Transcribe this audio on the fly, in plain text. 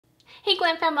Hey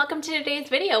Glamfam, welcome to today's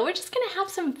video. We're just gonna have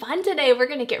some fun today. We're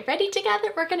gonna get ready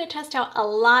together. We're gonna test out a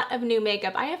lot of new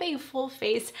makeup. I have a full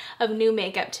face of new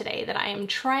makeup today that I am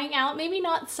trying out. Maybe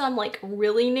not some like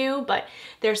really new, but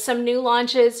there's some new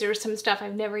launches. There's some stuff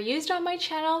I've never used on my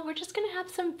channel. We're just gonna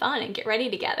have some fun and get ready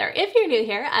together. If you're new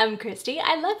here, I'm Kristi.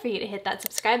 I'd love for you to hit that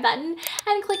subscribe button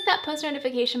and click that post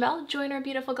notification bell. Join our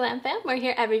beautiful Glam Fam. We're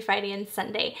here every Friday and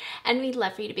Sunday, and we'd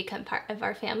love for you to become part of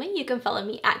our family. You can follow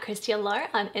me at Kristi Allure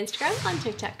on Instagram, on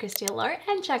TikTok, Kristi Allure,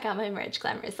 and check out my merch,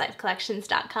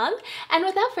 glamorousLifeCollections.com. And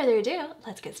without further ado,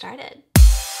 let's get started.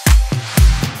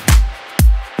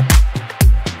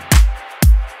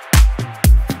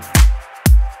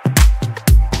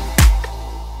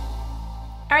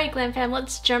 Alright Glam Fam,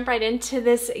 let's jump right into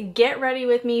this get ready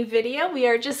with me video. We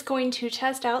are just going to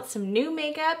test out some new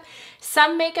makeup,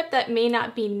 some makeup that may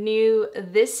not be new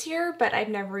this year, but I've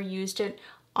never used it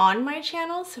on my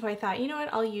channel, so I thought, you know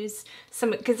what, I'll use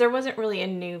some, because there wasn't really a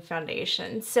new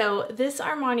foundation. So this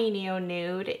Armani Neo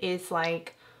Nude is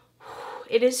like,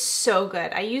 it is so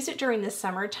good. I use it during the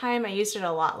summertime. I used it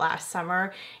a lot last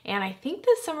summer, and I think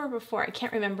the summer before, I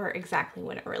can't remember exactly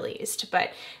when it released, but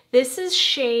this is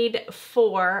shade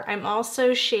 4. I'm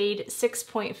also shade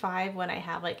 6.5 when I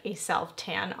have like a self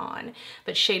tan on,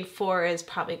 but shade 4 is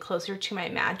probably closer to my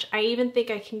match. I even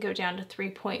think I can go down to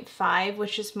 3.5,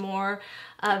 which is more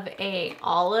of a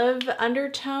olive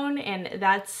undertone, and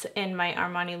that's in my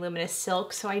Armani Luminous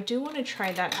Silk, so I do want to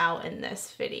try that out in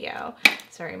this video.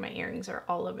 Sorry, my earrings are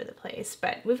all over the place,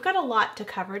 but we've got a lot to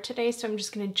cover today, so I'm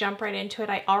just going to jump right into it.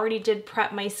 I already did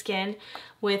prep my skin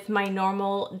with my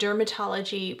normal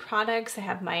dermatology products. I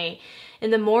have my, in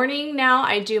the morning now,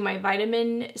 I do my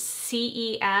vitamin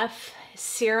CEF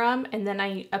serum, and then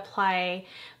I apply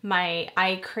my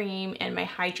eye cream and my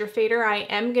Hydrafader. I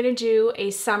am gonna do a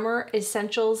summer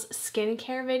essentials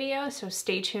skincare video, so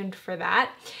stay tuned for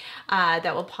that.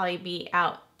 That will probably be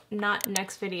out, not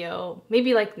next video,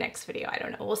 maybe like next video, I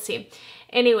don't know, we'll see.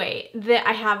 Anyway,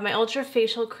 I have my Ultra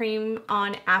Facial Cream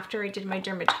on after I did my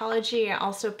dermatology. I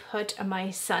also put my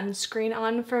sunscreen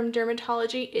on from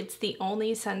dermatology. It's the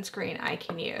only sunscreen I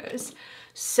can use.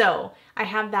 So I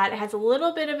have that. It has a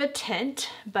little bit of a tint,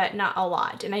 but not a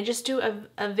lot. And I just do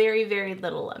a very, very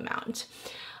little amount.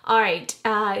 All right,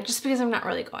 just because I'm not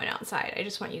really going outside, I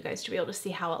just want you guys to be able to see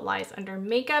how it lies under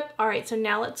makeup. All right, so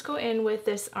now let's go in with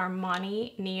this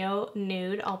Armani Neo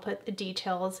Nude. I'll put the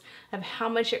details of how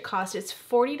much it costs. It's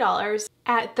 $40.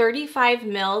 At 35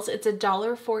 mils, it's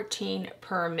 $1.14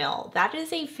 per mil. That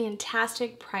is a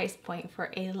fantastic price point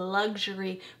for a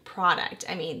luxury product.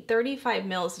 I mean, 35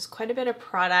 mils is quite a bit of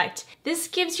product. This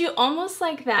gives you almost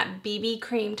like that BB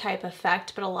cream type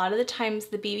effect, but a lot of the times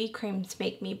the BB creams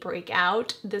make me break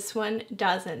out. This one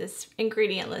doesn't. This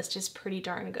ingredient list is pretty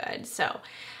darn good. So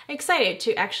I'm excited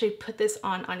to actually put this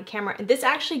on camera. And this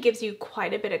actually gives you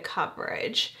quite a bit of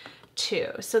coverage too.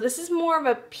 So this is more of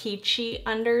a peachy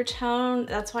undertone.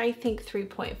 That's why I think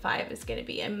 3.5 is going to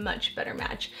be a much better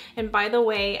match. And by the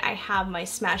way, I have my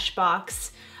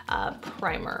Smashbox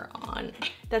primer on.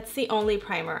 That's the only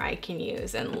primer I can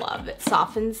use and love. It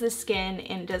softens the skin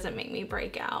and doesn't make me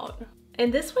break out.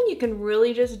 And this one you can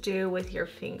really just do with your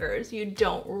fingers. You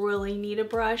don't really need a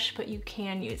brush, but you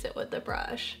can use it with a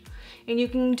brush. And you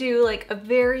can do like a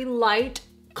very light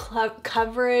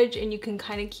coverage, and you can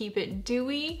kind of keep it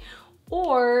dewy,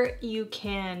 or you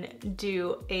can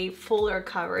do a fuller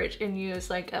coverage and use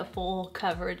like a full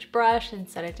coverage brush and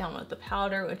set it down with the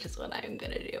powder, which is what I'm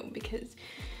gonna do because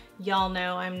y'all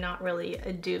know I'm not really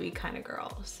a dewy kind of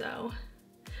girl. So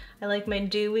I like my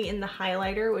dewy in the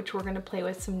highlighter, which we're gonna play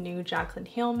with some new Jaclyn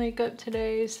Hill makeup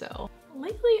today. So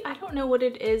lately, I don't know what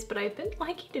it is, but I've been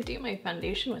liking to do my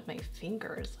foundation with my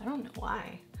fingers. I don't know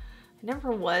why. I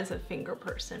never was a finger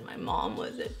person. My mom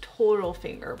was a total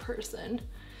finger person.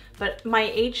 But my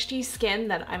HD Skin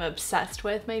that I'm obsessed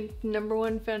with, my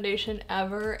 #1 foundation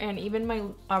ever, and even my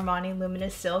Armani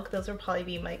Luminous Silk, those will probably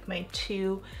be like my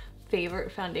 2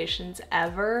 favorite foundations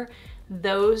ever.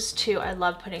 Those two I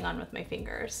love putting on with my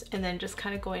fingers and then just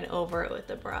kind of going over it with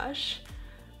the brush.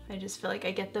 I just feel like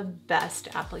I get the best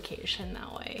application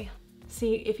that way.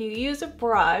 See, if you use a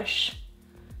brush,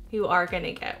 you are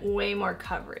gonna get way more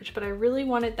coverage, but I really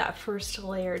wanted that first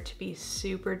layer to be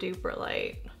super duper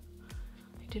light.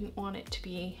 I didn't want it to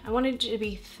be, I wanted it to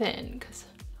be thin because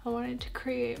I wanted to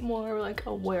create more like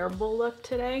a wearable look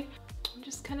today. I'm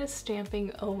just kind of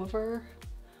stamping over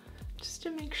just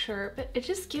to make sure, but it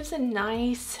just gives a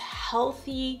nice,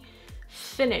 healthy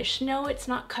finish. No, it's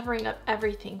not covering up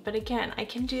everything, but again, I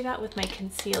can do that with my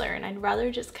concealer, and I'd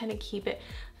rather just kind of keep it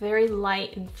very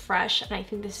light and fresh. And I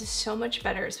think this is so much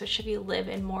better, especially if you live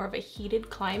in more of a heated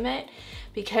climate,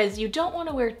 because you don't want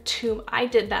to wear too, I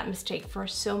did that mistake for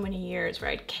so many years where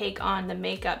I'd cake on the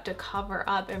makeup to cover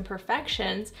up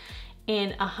imperfections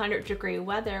in 100-degree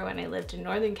weather when I lived in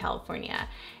Northern California,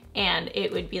 and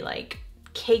it would be like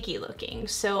cakey looking.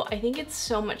 So I think it's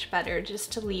so much better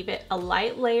just to leave it a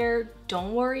light layer.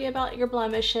 Don't worry about your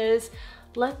blemishes.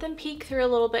 Let them peek through a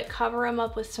little bit, cover them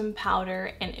up with some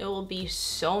powder, and it will be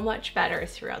so much better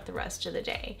throughout the rest of the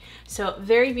day. So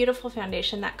very beautiful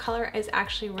foundation. That color is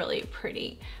actually really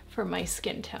pretty for my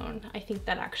skin tone. I think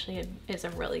that actually is a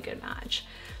really good match.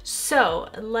 So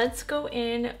let's go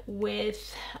in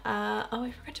with, oh,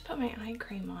 I forgot to put my eye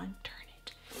cream on, darn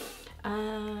it.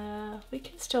 We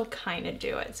can still kind of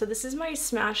do it. So this is my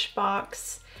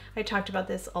Smashbox. I talked about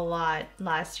this a lot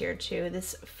last year too.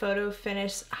 This Photo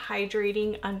Finish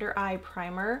Hydrating Under Eye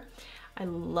Primer. I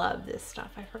love this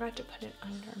stuff. I forgot to put it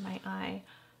under my eye.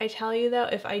 I tell you though,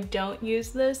 if I don't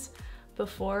use this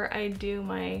before I do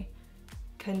my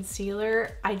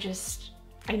concealer, I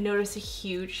notice a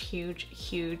huge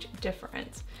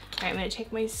difference. All right, I'm gonna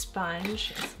take my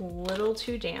sponge. It's a little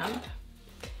too damp.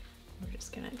 We're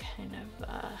just gonna kind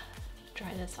of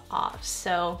dry this off.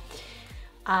 So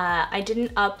I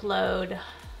didn't upload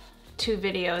 2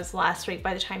 videos last week.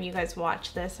 By the time you guys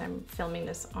watch this, I'm filming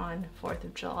this on 4th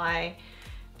of July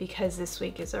because this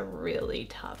week is a really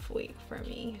tough week for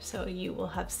me. So you will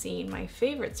have seen my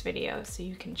favorites video, so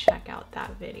you can check out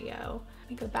that video. Let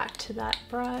me go back to that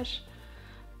brush.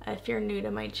 If you're new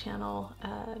to my channel,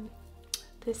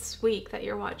 this week that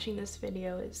you're watching this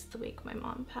video is the week my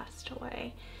mom passed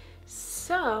away.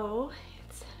 So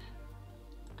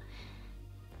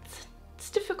it's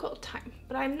a difficult time,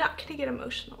 but I'm not gonna get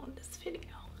emotional in this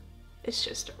video. It's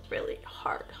just a really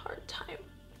hard time.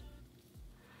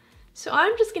 So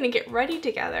I'm just gonna get ready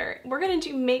together. We're gonna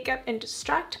do makeup and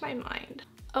distract my mind.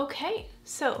 Okay,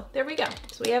 so there we go.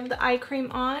 So we have the eye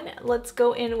cream on. Let's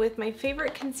go in with my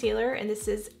favorite concealer, and this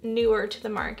is newer to the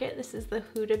market. This is the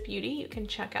Huda Beauty. You can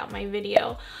check out my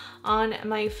video on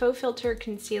my faux filter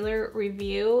concealer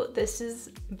review. This is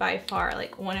by far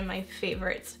like one of my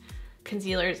favorites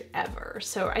concealers ever.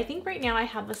 So I think right now I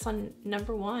have this on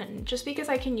 #1 just because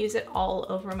I can use it all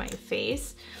over my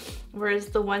face, whereas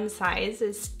the one size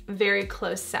is very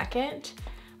close second,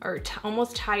 or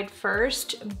almost tied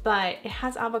first, but it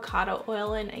has avocado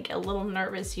oil and I get a little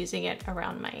nervous using it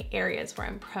around my areas where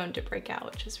I'm prone to break out,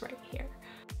 which is right here.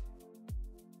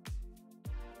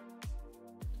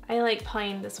 I like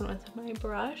playing this one with my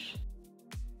brush.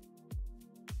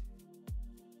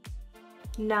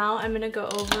 Now I'm gonna go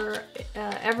over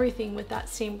everything with that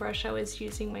same brush I was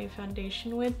using my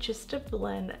foundation with, just to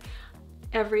blend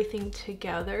everything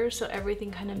together so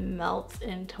everything kind of melts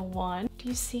into one. Do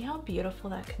you see how beautiful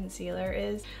that concealer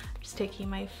is? I'm just taking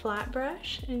my flat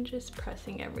brush and just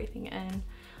pressing everything in.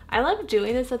 I love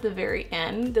doing this at the very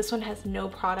end. This one has no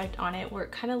product on it, where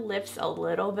it kind of lifts a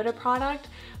little bit of product,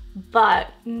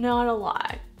 but not a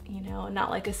lot, you know,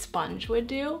 not like a sponge would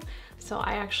do. So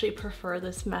I actually prefer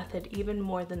this method even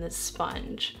more than this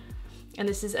sponge. And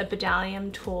this is a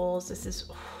Bdellium Tools. This is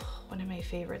one of my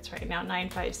favorites right now,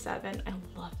 957.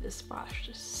 I love this brush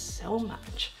just so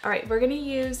much. All right, we're gonna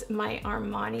use my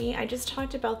Armani. I just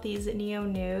talked about these Neo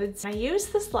Nudes. I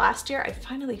used this last year. I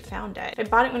finally found it. I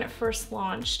bought it when it first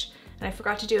launched, and I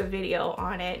forgot to do a video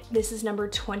on it. This is number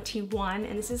 21,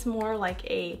 and this is more like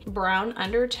a brown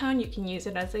undertone. You can use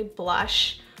it as a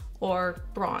blush or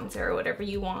bronzer or whatever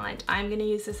you want. I'm gonna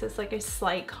use this as like a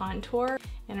slight contour,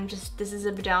 and this is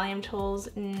a Bdellium Tools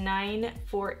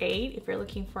 948. If you're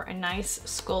looking for a nice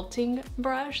sculpting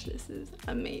brush, this is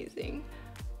amazing.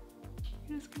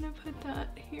 I'm just gonna put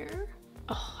that here.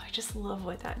 Oh, I just love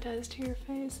what that does to your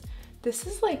face. This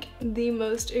is like the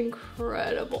most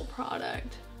incredible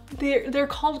product. They're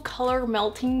called color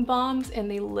melting balms, and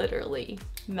they literally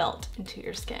melt into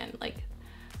your skin. Like,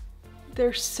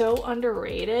 they're so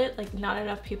underrated. Like, not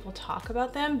enough people talk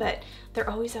about them, but they're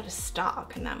always out of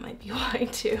stock, and that might be why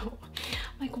too.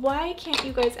 Like, why can't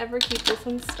you guys ever keep this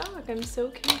in stock? I'm so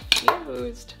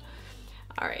confused.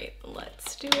 All right,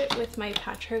 let's do it with my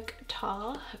Patrick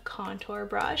Ta contour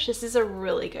brush. This is a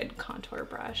really good contour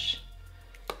brush.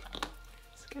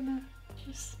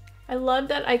 I love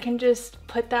that I can just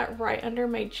put that right under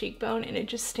my cheekbone and it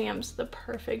just stamps the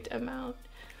perfect amount.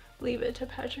 Leave it to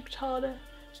Patrick Ta to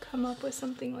come up with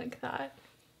something like that.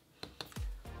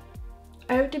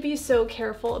 I have to be so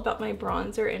careful about my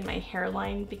bronzer and my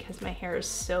hairline because my hair is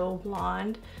so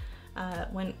blonde.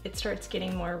 When it starts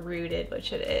getting more rooted,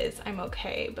 which it is, I'm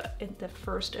okay, but in the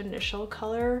first initial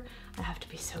color, I have to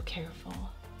be so careful.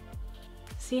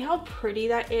 See how pretty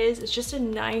that is? It's just a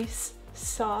nice,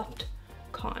 soft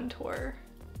contour.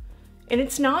 And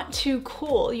it's not too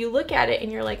cool. You look at it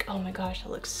and you're like, oh my gosh, that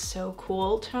looks so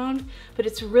cool toned, but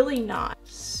it's really not.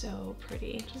 So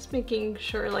pretty. Just making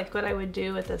sure, like what I would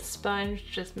do with a sponge,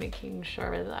 just making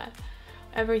sure that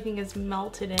everything is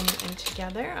melted in and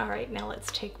together. All right, now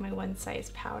let's take my one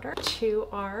size powder to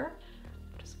I'm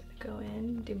just gonna go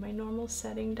in, do my normal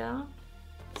setting down.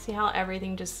 See how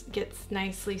everything just gets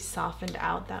nicely softened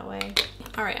out that way?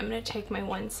 All right, I'm gonna take my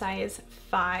one size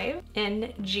 5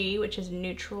 NG, which is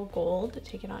neutral gold,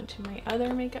 take it onto my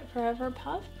other Makeup Forever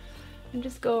puff and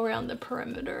just go around the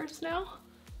perimeters now.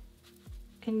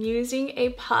 And using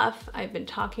a puff, I've been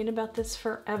talking about this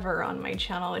forever on my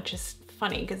channel, which is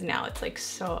funny because now it's like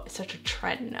such a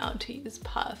trend now to use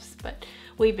puffs, but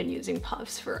we've been using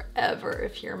puffs forever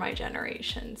if you're my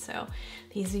generation. So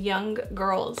these young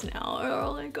girls now are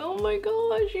like, oh my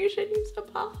gosh, you should use a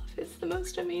puff. It's the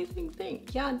most amazing thing.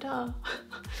 Yeah, duh.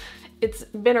 It's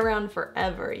been around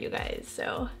forever, you guys,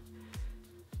 so.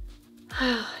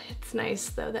 It's nice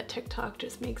though that TikTok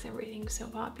just makes everything so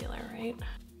popular, right?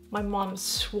 My mom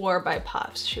swore by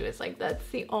puffs. She was like, that's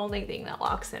the only thing that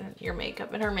locks in your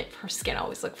makeup, and her skin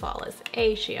always looked flawless.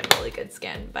 She had really good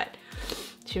skin, but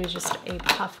she was just a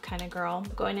puff kind of girl.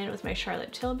 Going in with my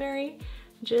Charlotte Tilbury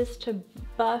just to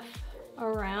buff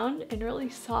around and really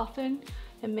soften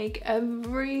and make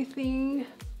everything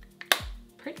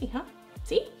pretty, huh?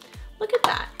 See? Look at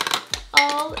that.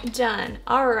 All done.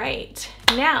 All right,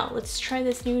 now let's try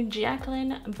this new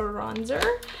Jaclyn Bronzer.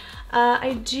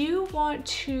 I do want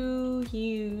to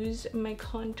use my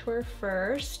contour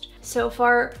first. So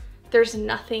far, there's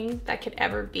nothing that could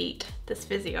ever beat this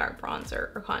Viseart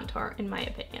bronzer or contour, in my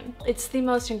opinion. It's the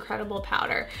most incredible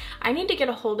powder. I need to get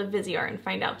a hold of Viseart and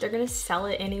find out if they're gonna sell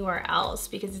it anywhere else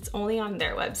because it's only on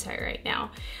their website right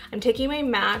now. I'm taking my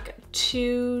MAC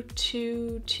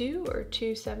 222 or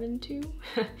 272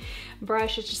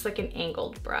 brush. It's just like an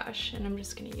angled brush, and I'm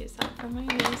just gonna use that for my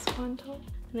nose contour.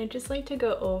 And I just like to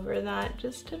go over that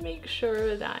just to make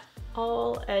sure that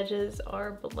all edges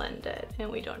are blended and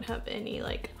we don't have any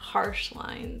like harsh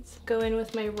lines. Go in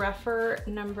with my rougher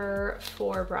number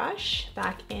 4 brush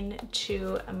back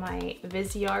into my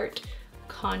Viseart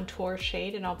Contour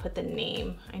shade, and I'll put the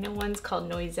name. I know one's called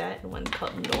Noisette and one's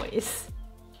called Noise.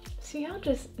 See how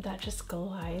that just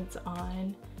glides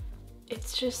on?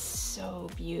 It's just so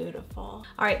beautiful.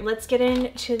 All right, let's get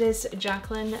into this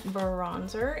Jaclyn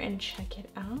Bronzer and check it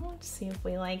out, see if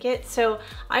we like it. So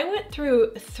I went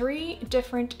through 3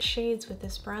 different shades with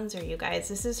this bronzer, you guys.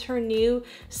 This is her new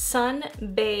Sun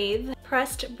Bathe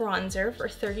pressed bronzer for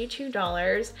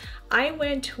 $32. I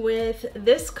went with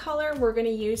this color we're gonna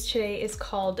use today is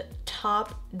called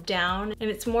Top Down, and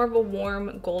it's more of a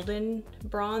warm golden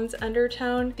bronze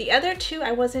undertone. The other 2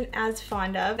 I wasn't as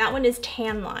fond of. That one is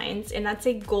Tan Lines, and that's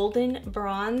a golden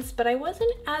bronze, but I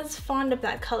wasn't as fond of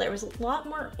that color. It was a lot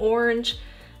more orange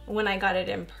when I got it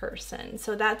in person.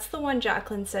 So that's the one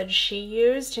Jaclyn said she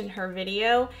used in her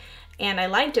video, and I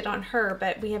liked it on her,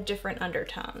 but we have different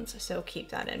undertones, so keep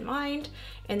that in mind.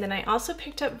 And then I also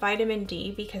picked up Vitamin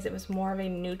D because it was more of a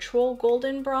neutral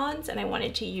golden bronze, and I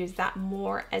wanted to use that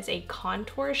more as a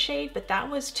contour shade, but that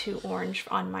was too orange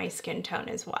on my skin tone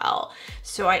as well.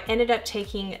 So I ended up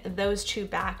taking those 2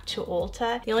 back to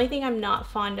Ulta. The only thing I'm not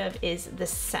fond of is the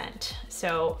scent.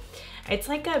 So it's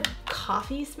like a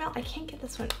coffee smell. I can't get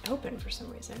this one open for some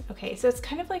reason. Okay, so it's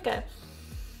kind of like a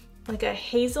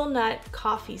hazelnut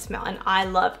coffee smell, and I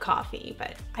love coffee,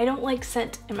 but I don't like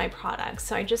scent in my products,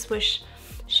 so I just wish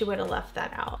she would have left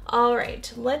that out. All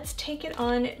right, let's take it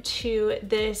on to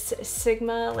this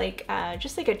Sigma,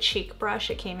 just like a cheek brush.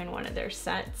 It came in one of their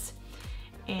sets,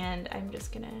 and I'm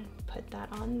just gonna put that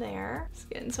on there,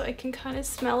 so I can kind of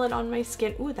smell it on my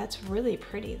skin. Ooh, that's really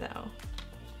pretty though.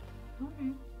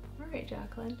 All right,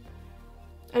 Jaclyn.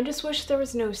 I just wish there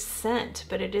was no scent,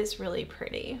 but it is really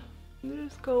pretty.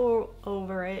 Just go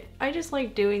over it. I just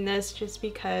like doing this just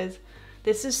because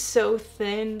this is so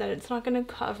thin that it's not gonna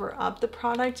cover up the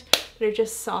product, but it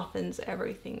just softens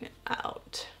everything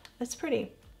out. That's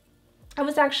pretty. It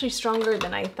was actually stronger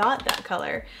than I thought, that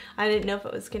color. I didn't know if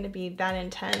it was gonna be that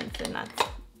intense, and that's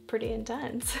pretty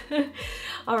intense.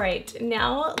 All right,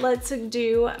 now let's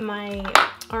do my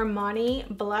Armani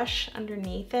blush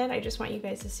underneath it. I just want you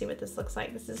guys to see what this looks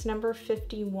like. This is number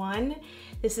 51.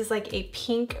 This is like a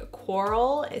pink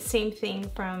coral. Same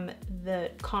thing from the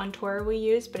contour we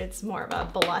used, but it's more of a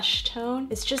blush tone.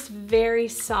 It's just very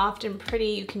soft and pretty.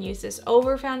 You can use this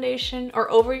over foundation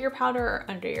or over your powder or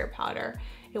under your powder.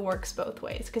 it works both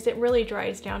ways because it really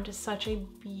dries down to such a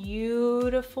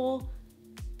beautiful,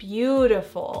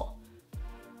 beautiful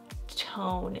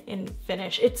tone and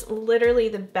finish. It's literally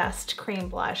the best cream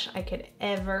blush I could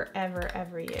ever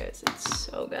use. It's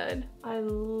so good. I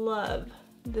love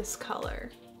this color.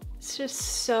 It's just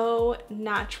so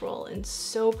natural and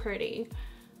so pretty.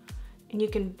 And you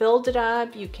can build it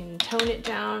up, you can tone it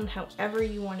down however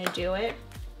you want to do it.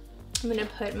 I'm gonna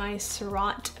put my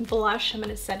Surratt Blush, I'm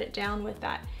gonna set it down with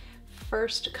that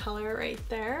first color right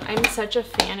there. I'm such a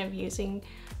fan of using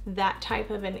that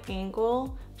type of an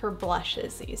angle for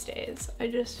blushes these days. I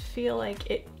just feel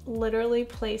like it literally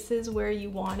places where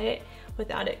you want it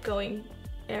without it going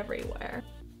everywhere.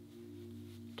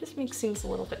 Just makes things a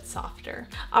little bit softer.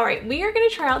 All right, we are gonna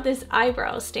try out this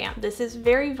eyebrow stamp. This is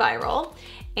very viral,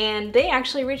 and they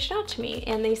actually reached out to me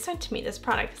and they sent me this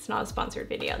product. It's not a sponsored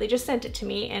video. They just sent it to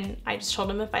me and I just told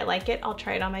them if I like it, I'll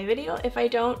try it on my video. If I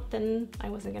don't, then I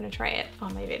wasn't gonna try it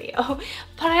on my video.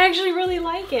 But I actually really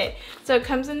like it. So it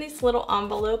comes in this little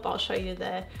envelope. I'll show you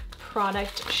the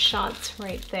product shots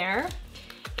right there.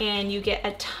 And you get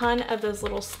a ton of those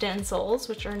little stencils,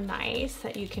 which are nice,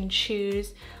 that you can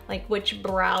choose like which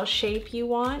brow shape you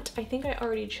want. I think I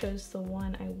already chose the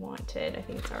one I wanted. I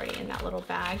think it's already in that little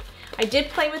bag. I did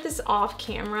play with this off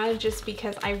camera just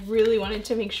because I really wanted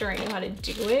to make sure I knew how to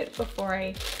do it before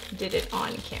I did it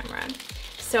on camera.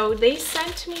 So they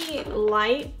sent me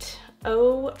Light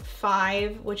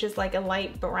 05, which is like a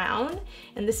light brown,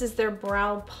 and this is their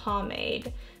brow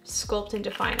pomade, Sculpt and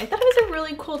Define. I thought it was a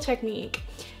really cool technique.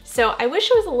 So I wish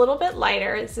it was a little bit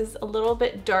lighter. This is a little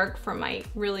bit dark for my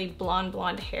really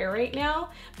blonde hair right now,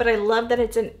 but I love that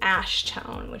it's an ash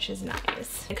tone, which is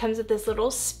nice. It comes with this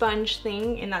little sponge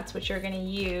thing, and that's what you're gonna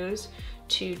use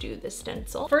to do the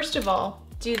stencil. First of all,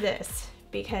 do this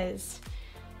because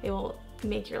it will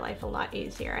make your life a lot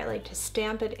easier. I like to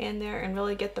stamp it in there and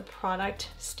really get the product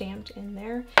stamped in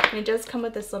there. And it does come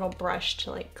with this little brush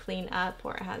to like clean up,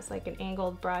 where it has like an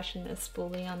angled brush and a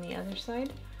spoolie on the other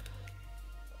side.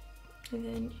 And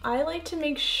then I like to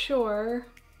make sure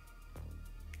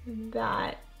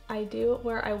that I do it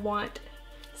where I want.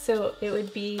 So it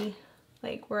would be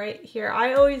like right here.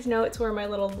 I always know it's where my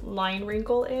little line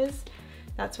wrinkle is.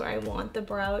 That's where I want the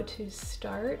brow to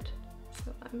start.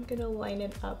 So I'm gonna line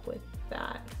it up with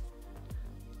that.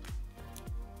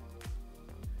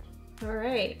 All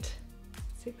right,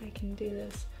 let's see if I can do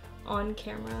this on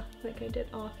camera like I did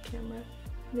off camera.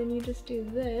 And then you just do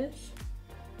this.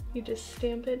 You just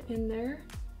stamp it in there,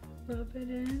 rub it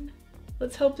in.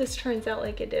 Let's hope this turns out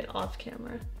like it did off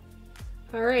camera.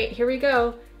 All right, here we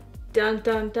go. Dun,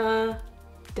 dun, dun,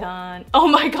 dun. Oh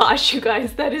my gosh, you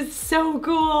guys, that is so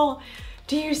cool.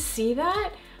 Do you see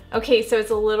that? Okay, so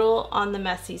it's a little on the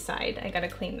messy side. I gotta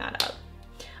clean that up.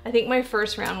 I think my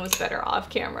first round was better off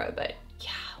camera, but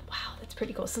yeah, wow, that's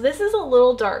pretty cool. So this is a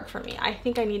little dark for me. I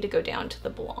think I need to go down to the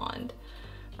blonde,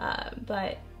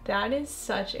 but that is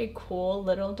such a cool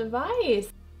little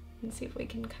device. Let's see if we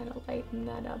can kind of lighten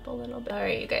that up a little bit. All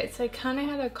right, you guys, so I kind of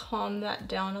had to calm that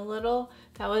down a little.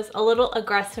 That was a little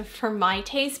aggressive for my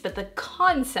taste, but the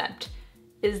concept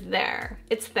is there.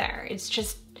 It's there. It's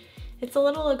just, it's a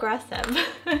little aggressive.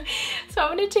 So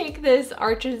I'm gonna take this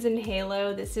Arches and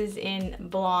Halo. This is in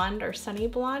blonde or sunny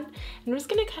blonde. I'm just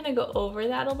gonna kind of go over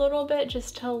that a little bit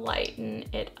just to lighten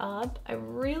it up. I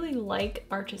really like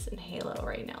Arches and Halo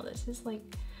right now. This is like,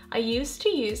 I used to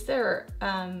use their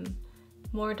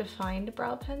more defined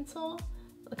brow pencil,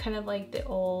 kind of like the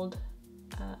old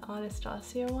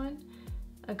Anastasia one.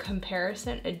 A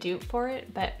comparison, a dupe for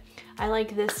it, but I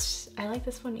like this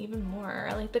one even more.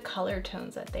 I like the color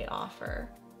tones that they offer.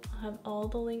 I'll have all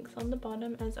the links on the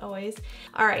bottom as always.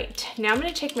 All right, now I'm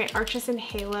gonna take my Arches and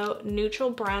Halo neutral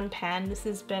brown pen. This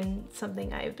has been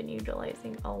something I've been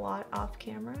utilizing a lot off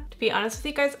camera. To be honest with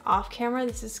you guys, off camera,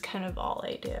 this is kind of all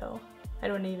I do. I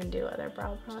don't even do other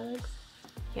brow products.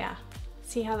 Yeah.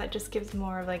 See how that just gives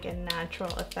more of like a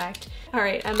natural effect. All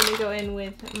right, I'm gonna go in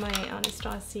with my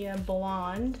Anastasia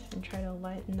Blonde and try to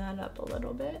lighten that up a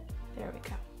little bit. There we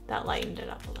go. That lightened it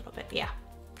up a little bit. Yeah,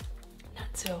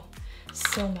 not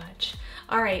so much.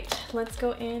 All right, let's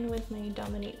go in with my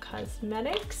Dominique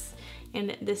Cosmetics.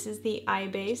 And this is the eye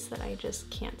base that I just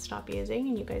can't stop using,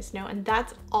 and you guys know, and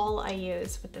that's all I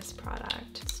use with this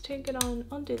product. Let's take it on,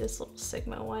 I'll do this little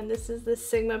Sigma one. This is the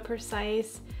Sigma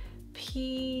Precise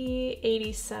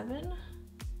P87.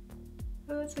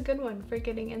 Oh, that's a good one for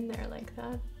getting in there like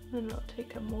that. And I'll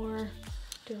take a more,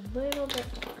 do a little bit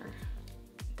more.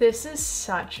 This is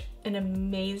such an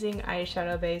amazing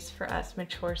eyeshadow base for us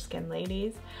mature skin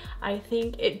ladies. I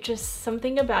think it just,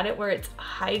 something about it where it's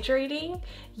hydrating,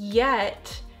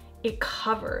 yet it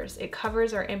covers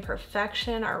our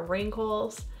imperfection, our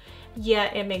wrinkles,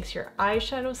 yet it makes your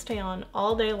eyeshadow stay on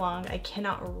all day long. I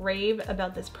cannot rave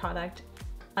about this product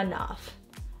enough.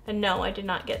 And no, I did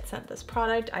not get sent this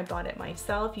product. I bought it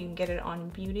myself. You can get it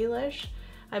on Beautylish.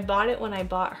 I bought it when I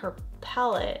bought her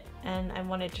palette and I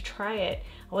wanted to try it.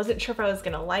 I wasn't sure if I was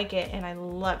gonna like it, and I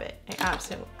love it. I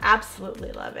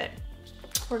absolutely love it.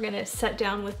 We're gonna set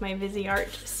down with my Viseart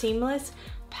Seamless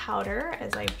powder,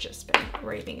 as I've just been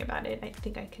raving about it. I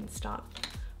think I can stop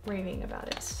raving about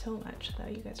it so much though.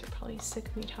 You guys are probably sick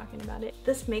of me talking about it.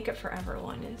 This Makeup Forever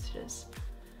one is just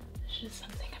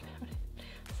something about it.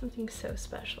 Something so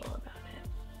special about it.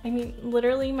 I mean,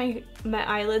 literally my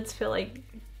eyelids feel like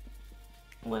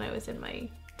when I was in my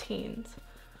teens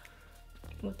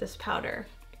with this powder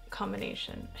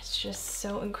combination. It's just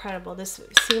so incredible. This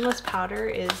Seamless powder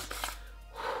is,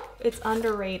 it's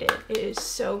underrated. It is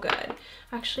so good.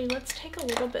 Actually, let's take a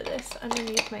little bit of this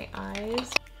underneath my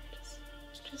eyes.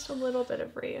 Just a little bit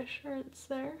of reassurance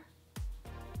there.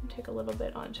 And take a little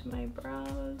bit onto my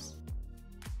brows.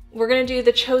 We're gonna do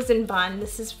the Chosen Bun.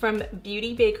 This is from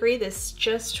Beauty Bakery. This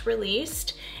just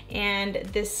released, and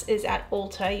this is at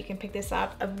Ulta. You can pick this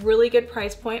up. A really good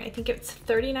price point. I think it's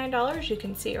 $39. You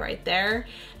can see it right there.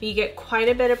 But you get quite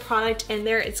a bit of product in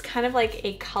there. It's kind of like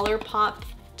a ColourPop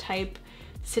type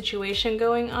situation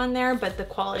going on there, but the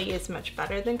quality is much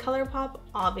better than ColourPop,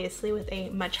 obviously with a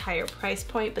much higher price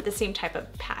point, but the same type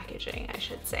of packaging, I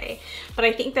should say. But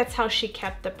I think that's how she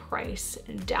kept the price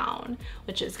down,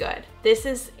 which is good. This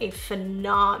is a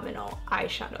phenomenal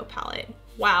eyeshadow palette.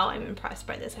 Wow, I'm impressed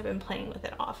by this. I've been playing with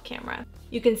it off camera.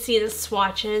 You can see the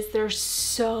swatches. They're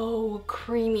so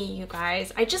creamy, you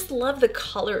guys. I just love the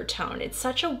color tone. It's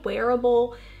such a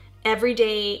wearable,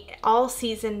 everyday, all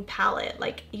season palette.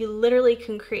 Like, you literally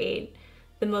can create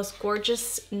the most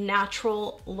gorgeous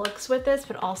natural looks with this,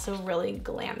 but also really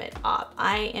glam it up.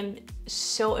 I am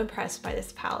so impressed by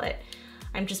this palette.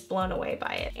 I'm just blown away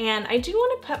by it. And I do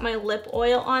want to put my lip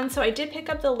oil on. So I did pick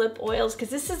up the lip oils because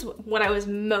this is what I was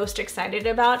most excited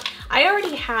about. I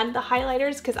already had the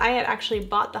highlighters because I had actually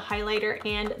bought the highlighter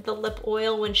and the lip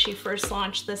oil when she first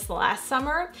launched this last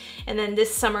summer. And then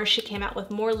this summer she came out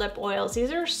with more lip oils.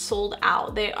 These are sold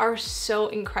out. They are so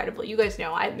incredible. You guys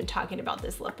know I've been talking about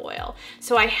this lip oil.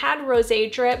 So I had Rosé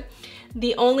Drip.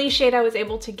 The only shade I was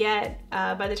able to get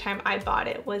by the time I bought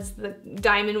it was the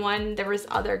diamond one. There was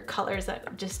other colors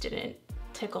that just didn't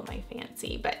tickle my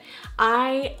fancy, but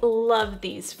I love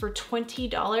these for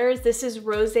 $20. This is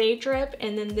Rosé Drip,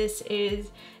 and then this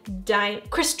is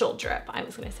Crystal Drip. I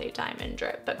was gonna say Diamond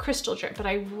Drip, but Crystal Drip, but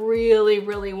I really,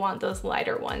 really want those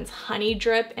lighter ones, Honey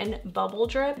Drip and Bubble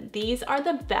Drip. These are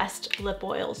the best lip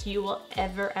oils you will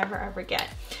ever get.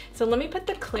 So let me put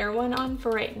the clear one on for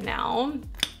right now,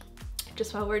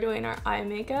 just while we're doing our eye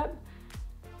makeup.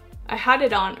 I had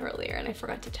it on earlier and I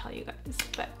forgot to tell you guys,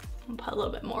 but I'll put a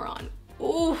little bit more on.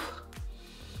 Ooh,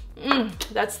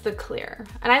 that's the clear.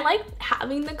 And I like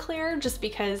having the clear just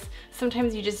because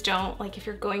sometimes you just don't, like if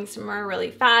you're going somewhere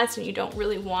really fast and you don't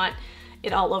really want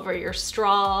it all over your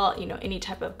straw, you know, any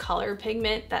type of color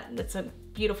pigment, that's a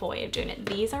beautiful way of doing it.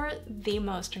 These are the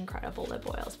most incredible lip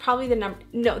oils. Probably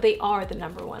they are the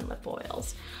 #1 lip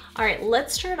oils. All right,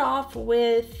 let's start off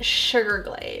with Sugar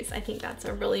Glaze. I think that's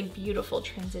a really beautiful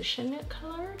transition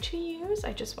color to use.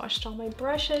 I just washed all my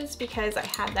brushes because I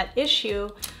had that issue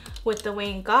with the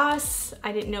Wayne Goss.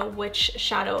 I didn't know which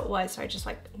shadow it was, so I just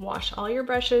like, wash all your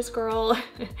brushes, girl,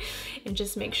 and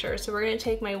just make sure. So we're gonna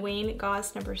take my Wayne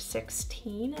Goss number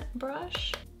 16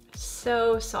 brush.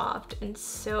 So soft and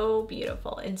so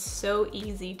beautiful and so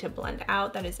easy to blend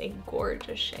out. That is a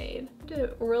gorgeous shade. Did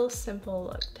a real simple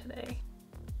look today.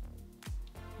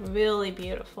 Really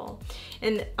beautiful.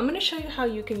 And I'm gonna show you how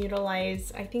you can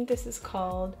utilize, I think this is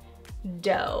called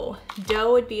Dough.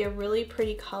 Dough would be a really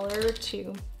pretty color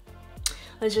to,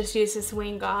 let's just use this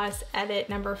Wayne Goss Edit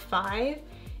number 5.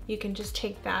 You can just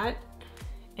take that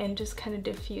and just kind of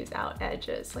diffuse out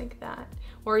edges like that.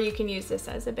 Or you can use this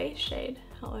as a base shade,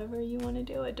 however you want to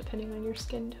do it, depending on your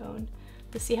skin tone.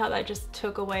 To see how that just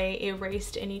took away,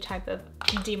 erased any type of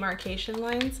demarcation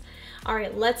lines. All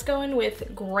right, let's go in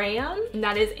with Graham. And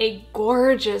that is a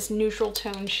gorgeous neutral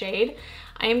tone shade.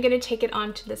 I am gonna take it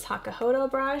onto this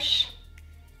Hakuhodo brush.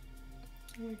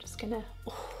 And we're just gonna,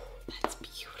 oh, that's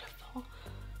beautiful. I'm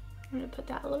gonna put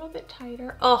that a little bit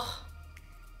tighter. Oh,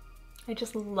 I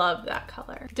just love that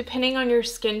color. Depending on your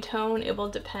skin tone, it will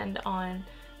depend on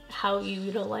how you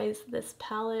utilize this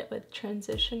palette with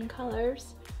transition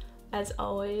colors. As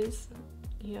always,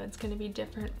 you know, it's gonna be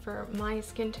different for my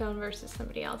skin tone versus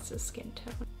somebody else's skin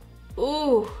tone.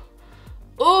 Ooh,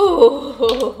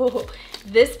 ooh,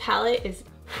 this palette is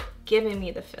giving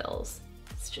me the feels.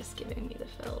 It's just giving me the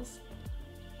feels.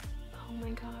 Oh my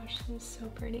gosh, this is so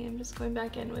pretty. I'm just going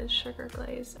back in with sugar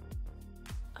glaze.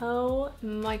 Oh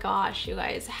my gosh, you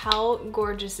guys, how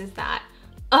gorgeous is that?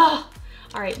 Oh!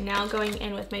 All right, now going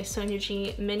in with my Sonia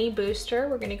G Mini Booster.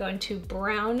 We're gonna go into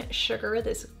brown sugar,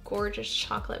 this gorgeous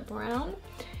chocolate brown.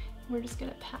 We're just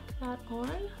gonna pack that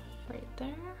on right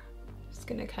there. Just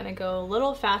gonna kind of go a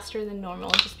little faster than normal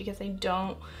just because I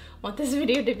don't want this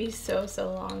video to be so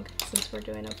long since we're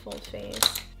doing a full face.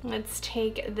 Let's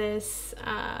take this,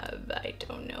 I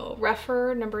don't know,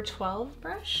 rougher number 12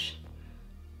 brush.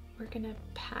 We're gonna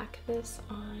pack this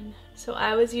on. So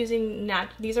I was using,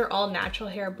 these are all natural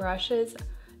hair brushes.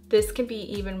 This can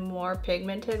be even more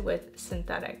pigmented with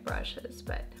synthetic brushes,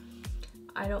 but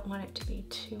I don't want it to be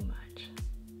too much.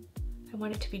 I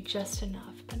want it to be just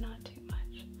enough, but not too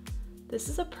much. This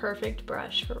is a perfect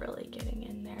brush for really getting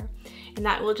in there. And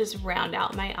that will just round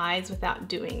out my eyes without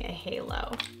doing a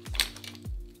halo.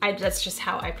 That's just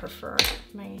how I prefer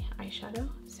my eyeshadow,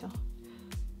 so.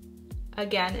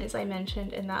 Again, as I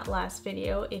mentioned in that last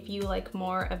video, if you like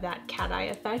more of that cat eye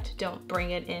effect, don't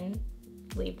bring it in.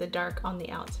 Leave the dark on the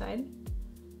outside.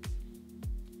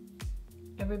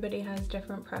 Everybody has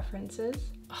different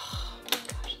preferences. Oh my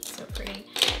gosh, it's so pretty.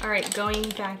 All right, going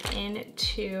back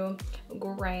into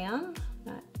Graham,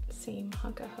 that same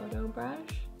Huda brush.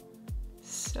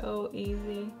 So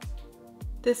easy.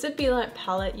 This would be like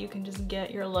palette you can just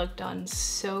get your look done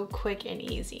so quick and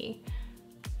easy.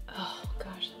 Oh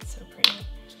gosh, that's so pretty.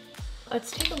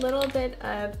 Let's take a little bit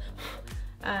of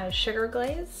sugar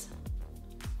glaze.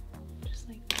 Just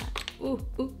like that. Ooh,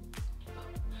 ooh.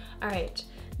 All right,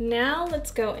 now let's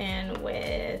go in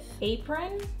with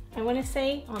Apron, I wanna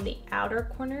say, on the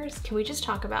outer corners. Can we just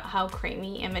talk about how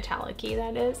creamy and metallic-y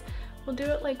that is? We'll do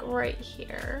it like right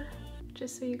here,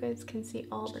 just so you guys can see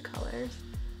all the colors.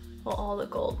 Well, all the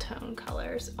gold tone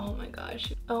colors. Oh my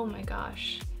gosh, oh my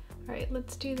gosh. All right,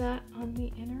 let's do that on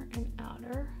the inner and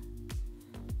outer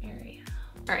area.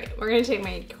 All right, we're gonna take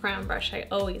my crown brush I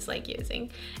always like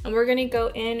using, and we're gonna go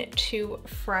into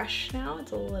Fresh now.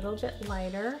 It's a little bit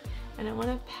lighter, and I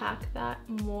wanna pack that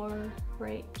more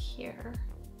right here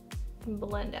and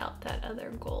blend out that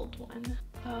other gold one.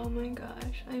 Oh my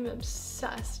gosh, I'm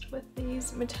obsessed with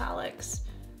these metallics.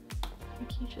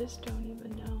 Like you just don't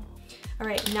even know. All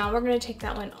right, now we're gonna take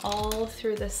that one all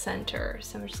through the center.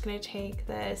 So I'm just gonna take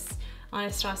this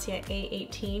Anastasia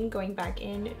A18, going back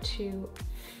into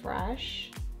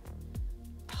Fresh.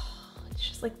 Oh, it's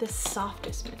just like the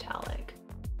softest metallic.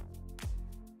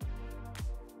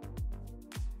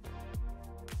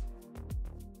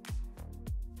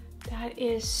 That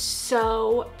is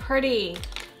so pretty.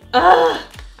 Ugh!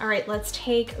 All right, let's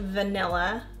take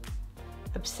Vanilla,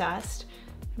 Obsessed,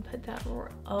 and put that,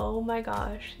 oh my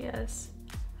gosh, yes.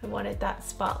 I wanted that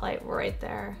spotlight right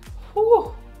there.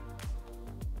 Whew.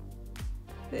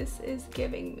 This is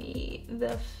giving me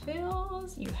the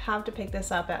feels. You have to pick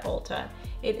this up at Ulta.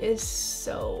 It is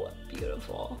so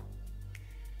beautiful.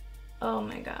 Oh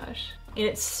my gosh. And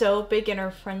it's so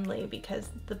beginner friendly because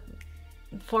the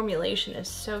formulation is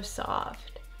so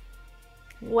soft.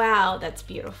 Wow, that's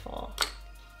beautiful.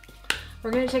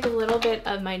 We're gonna take a little bit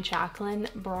of my Jaclyn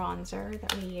bronzer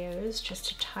that we use just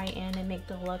to tie in and make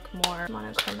the look more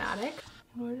monochromatic.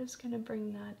 And we're just gonna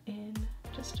bring that in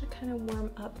just to kind of warm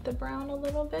up the brown a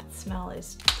little bit. The smell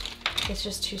is, it's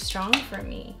just too strong for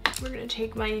me. We're gonna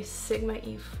take my Sigma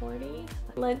E40.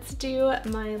 Let's do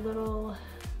my little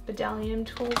Bedazzling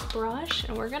Tools brush,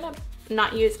 and we're gonna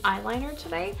not use eyeliner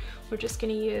today. We're just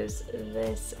gonna use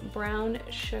this brown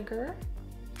sugar.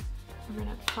 We're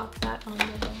gonna pop that on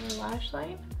the lower lash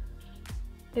line.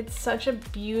 It's such a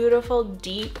beautiful,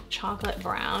 deep chocolate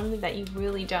brown that you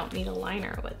really don't need a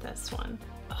liner with this one.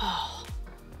 Oh,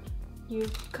 you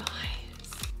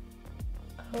guys.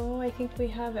 Oh, I think we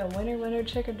have a winner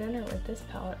chicken dinner with this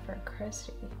palette for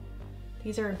Kristi.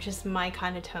 These are just my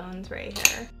kind of tones right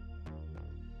here.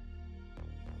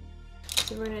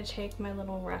 So we're gonna take my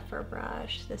little rougher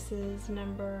brush. This is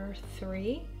number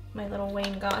 3. My little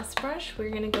Wayne Goss brush. We're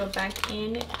gonna go back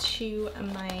into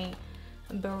my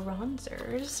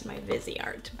bronzers, my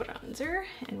Viseart bronzer,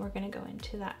 and we're gonna go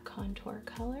into that contour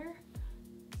color.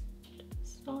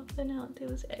 Just soften out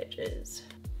those edges.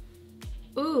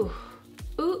 Ooh,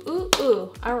 ooh, ooh,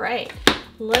 ooh. All right,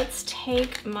 let's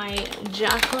take my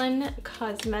Jaclyn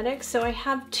Cosmetics. So I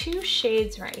have 2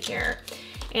 shades right here.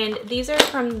 And these are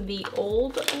from the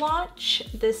old launch.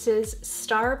 This is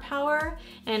Star Power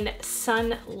and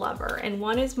Sun Lover. And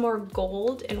one is more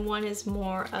gold and one is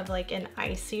more of like an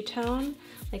icy tone,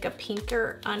 like a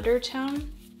pinker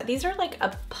undertone. These are like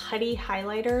a putty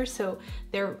highlighter, so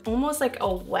they're almost like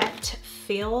a wet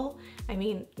feel. I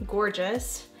mean,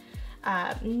 gorgeous.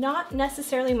 Not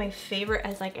necessarily my favorite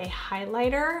as like a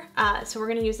highlighter. So we're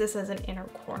gonna use this as an inner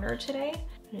corner today.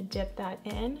 I'm gonna dip that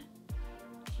in.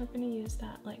 We're gonna use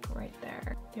that like right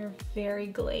there. They're very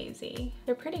glazy.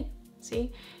 They're pretty,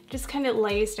 see? Just kind of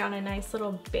lays down a nice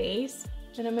little base.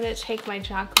 Then I'm gonna take my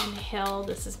Jaclyn Hill.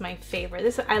 This is my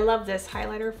favorite. I love this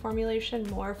highlighter formulation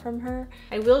more from her.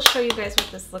 I will show you guys what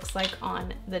this looks like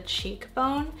on the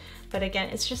cheekbone, but again,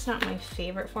 it's just not my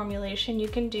favorite formulation. You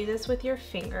can do this with your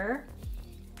finger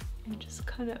and just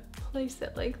kind of place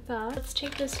it like that. Let's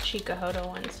take this Huda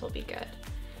one, this will be good.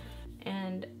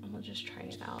 And we'll just try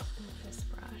it out with this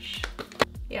brush.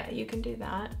 Yeah, you can do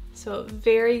that. So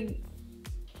very,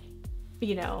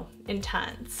 you know,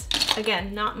 intense.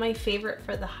 Again, not my favorite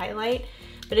for the highlight,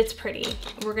 but it's pretty.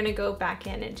 We're gonna go back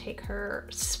in and take her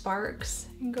sparks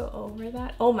and go over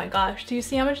that. Oh my gosh, do you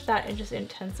see how much that just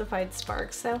intensified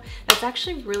sparks though? That's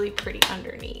actually really pretty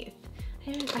underneath.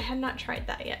 I had not tried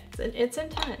that yet. It's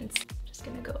intense. Just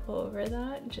gonna go over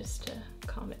that just to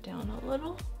calm it down a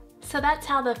little. So that's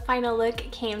how the final look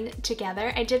came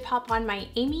together. I did pop on my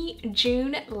Amy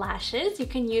June lashes. You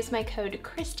can use my code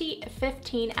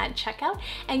Kristi15 at checkout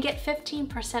and get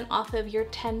 15% off of your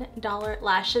 $10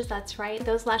 lashes. That's right,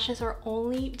 those lashes are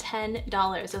only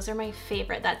 $10. Those are my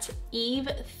favorite. That's Eve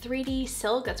 3D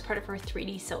Silk. That's part of her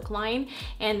 3D Silk line,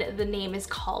 and the name is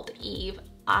called Eve.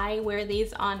 I wear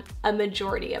these on a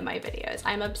majority of my videos.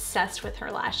 I'm obsessed with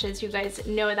her lashes. You guys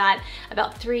know that.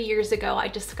 About 3 years ago, I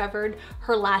discovered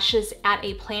her lashes at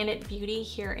a Planet Beauty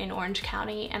here in Orange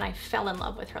County, and I fell in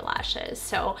love with her lashes.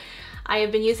 So I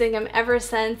have been using them ever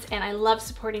since, and I love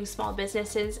supporting small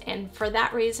businesses, and for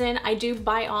that reason, I do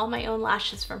buy all my own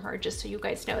lashes from her, just so you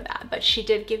guys know that. But she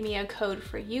did give me a code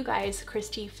for you guys,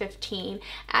 Kristi15,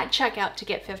 at checkout to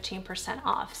get 15%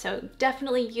 off. So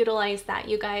definitely utilize that,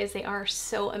 you guys. They are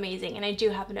so amazing, and I do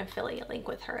have an affiliate link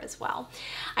with her as well.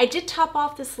 I did top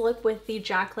off this look with the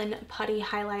Jaclyn Putty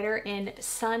highlighter in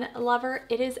Sun Lover.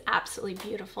 It is absolutely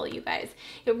beautiful, you guys.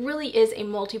 It really is a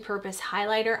multi-purpose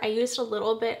highlighter. I used a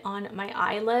little bit on my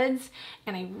eyelids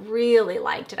and I really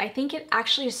liked it. I think it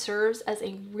actually serves as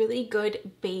a really good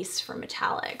base for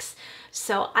metallics.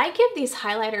 So I give these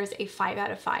highlighters a 5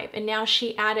 out of 5. And now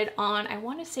she added on, I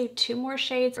want to say 2 more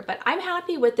shades, but I'm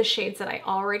happy with the shades that I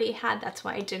already had. That's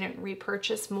why I didn't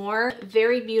repurchase more.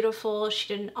 Very beautiful. She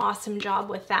did an awesome job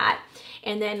with that.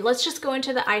 And then let's just go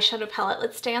into the eyeshadow palette.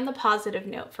 Let's stay on the positive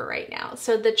note for right now.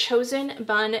 So the Chosen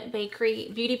Bun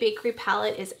Beauty Bakery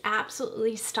palette is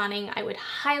absolutely stunning. I would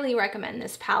highly recommend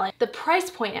this palette. The price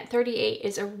point at $38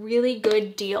 is a really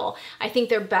good deal. I think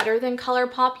they're better than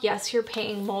ColourPop. Yes, you're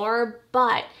paying more,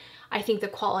 but I think the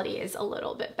quality is a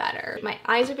little bit better. My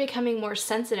eyes are becoming more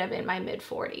sensitive in my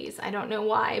mid-40s. I don't know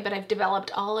why, but I've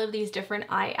developed all of these different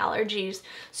eye allergies.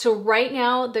 So right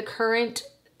now, the current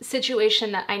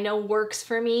situation that I know works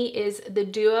for me is the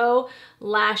Duo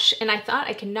Lash, and I thought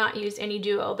I could not use any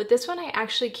Duo, but this one I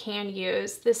actually can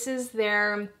use. This is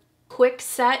their Quick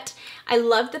Set. I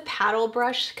love the paddle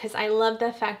brush because I love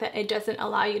the fact that it doesn't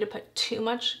allow you to put too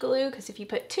much glue, because if you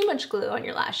put too much glue on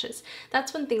your lashes,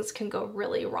 that's when things can go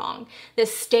really wrong.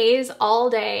 This stays all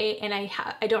day, and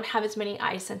I don't have as many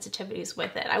eye sensitivities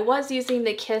with it. I was using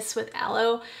the Kiss with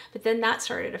Aloe, but then that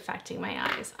started affecting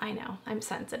my eyes. I know, I'm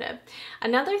sensitive.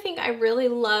 Another thing I really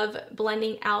love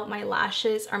blending out my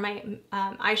lashes or my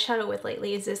eyeshadow with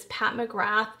lately is this Pat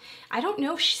McGrath. I don't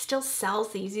know if she still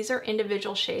sells these. These are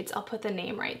individual shades. I'll put the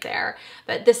name right there.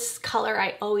 But this color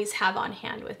I always have on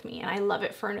hand with me, and I love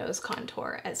it for nose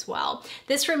contour as well.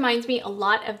 This reminds me a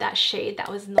lot of that shade that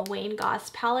was in the Wayne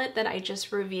Goss palette that I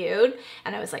just reviewed,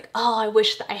 and I was like, oh, I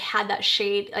wish that I had that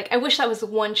shade. Like, I wish that was the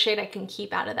one shade I can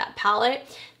keep out of that palette.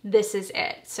 This is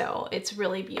it. So it's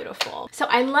really beautiful. So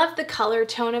I love the color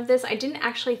tone of this. I didn't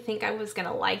actually think I was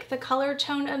gonna like the color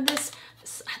tone of this.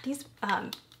 These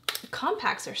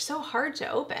compacts are so hard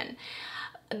to open.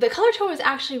 The color tone was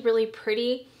actually really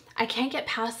pretty. I can't get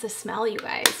past the smell, you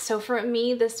guys. So for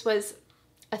me, this was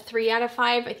a 3 out of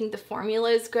 5. I think the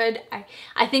formula is good.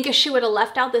 I think if she would have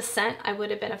left out the scent, I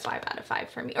would have been a 5 out of 5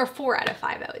 for me, or 4 out of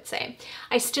 5, I would say.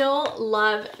 I still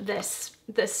love this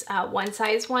one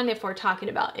size one. If we're talking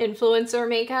about influencer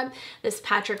makeup, this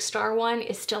Patrick Star one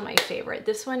is still my favorite.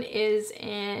 This one is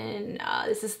in,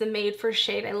 this is the Made for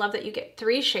shade. I love that you get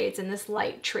 3 shades in this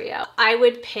light trio. I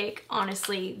would pick,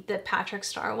 honestly, the Patrick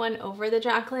Star one over the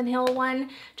Jaclyn Hill one.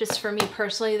 Just for me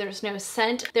personally, there's no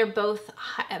scent. They're both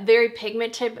very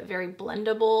pigmented, but very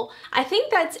blendable. I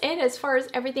think that's it as far as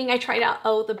everything I tried out.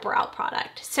 Oh, the brow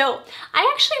product. So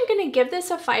I actually am gonna give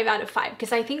this a 5 out of 5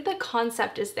 because I think the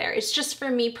concept is there. It's just for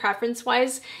me,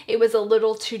 preference-wise, it was a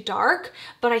little too dark,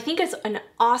 but I think it's an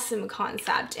awesome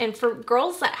concept. And for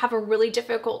girls that have a really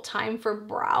difficult time for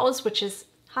brows, which is,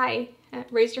 hi,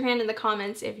 raise your hand in the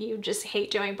comments if you just hate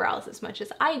doing brows as much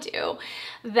as I do.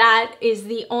 That is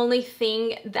the only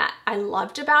thing that I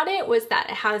loved about it, was that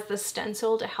it has the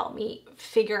stencil to help me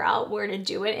figure out where to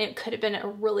do it. And it could have been a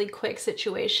really quick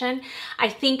situation. I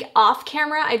think off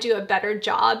camera, I do a better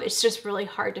job. It's just really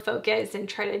hard to focus and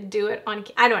try to do it on,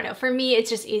 I don't know. For me, it's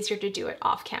just easier to do it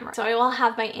off camera. So I will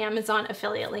have my Amazon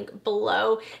affiliate link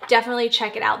below. Definitely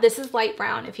check it out. This is light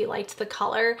brown if you liked the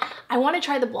color. I want to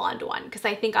try the blonde one because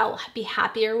I think I'll be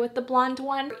happier with the blonde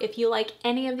one. If you like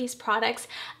any of these products,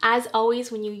 as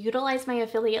always, when you utilize my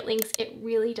affiliate links, it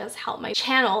really does help my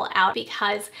channel out,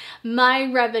 because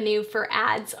my revenue for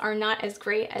ads are not as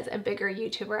great as a bigger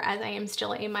YouTuber, as I am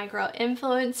still a micro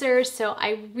influencer. So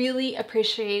I really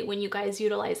appreciate when you guys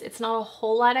utilize. It's not a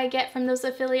whole lot I get from those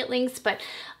affiliate links, but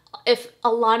if a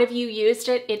lot of you used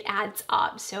it, it adds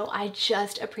up. So I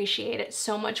just appreciate it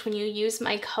so much when you use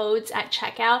my codes at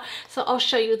checkout. So I'll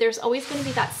show you, there's always going to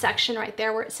be that section right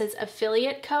there where it says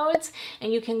affiliate codes,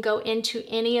 and you can go into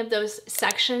any of those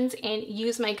sections and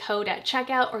use my code at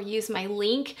checkout, or use my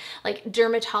link. Like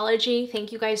dermatology,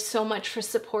 thank you guys so much for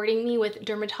supporting me with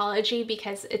dermatology,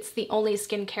 because it's the only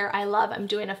skincare I love. I'm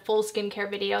doing a full skincare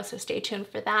video, so stay tuned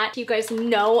for that. You guys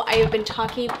know I have been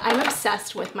talking, I'm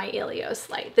obsessed with my Elios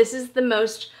light. This is the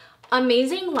most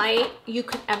amazing light you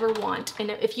could ever want. And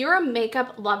if you're a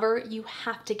makeup lover, you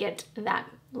have to get that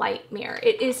light mirror.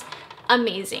 It is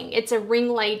amazing. It's a ring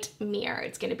light mirror.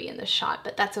 It's going to be in the shot,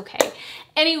 but that's okay.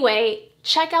 Anyway,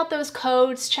 check out those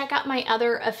codes. Check out my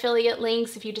other affiliate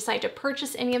links if you decide to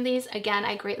purchase any of these. Again,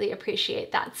 I greatly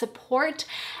appreciate that support.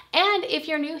 And if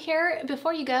you're new here,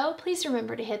 before you go, please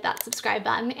remember to hit that subscribe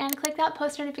button and click that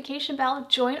post notification bell.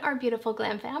 Join our beautiful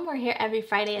Glam Fam. We're here every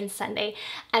Friday and Sunday,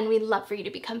 and we'd love for you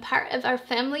to become part of our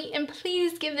family. And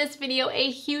please give this video a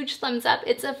huge thumbs up.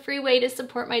 It's a free way to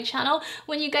support my channel.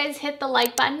 When you guys hit the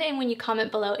like button and when you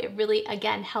comment below, it really,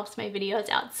 again, helps my videos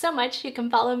out so much. You can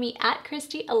follow me at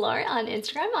Kristi Allure on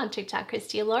Instagram, on TikTok,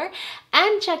 Kristi Allure,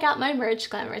 and check out my merch,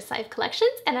 Glamorous Life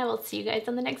collections. And I will see you guys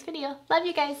on the next video. Love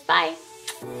you guys. Bye.